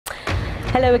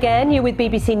Hello again, you're with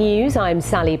BBC News. I'm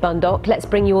Sally Bundock. Let's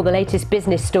bring you all the latest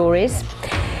business stories.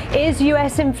 Is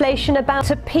US inflation about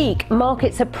to peak?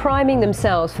 Markets are priming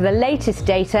themselves for the latest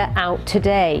data out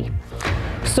today.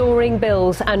 Soaring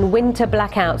bills and winter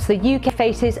blackouts, the UK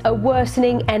faces a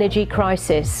worsening energy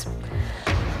crisis.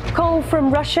 Coal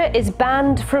from Russia is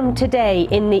banned from today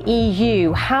in the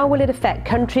EU. How will it affect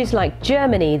countries like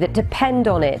Germany that depend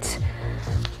on it?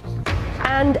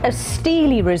 And a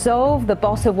steely resolve. The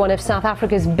boss of one of South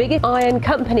Africa's biggest iron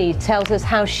companies tells us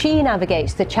how she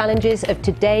navigates the challenges of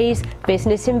today's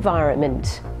business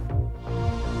environment.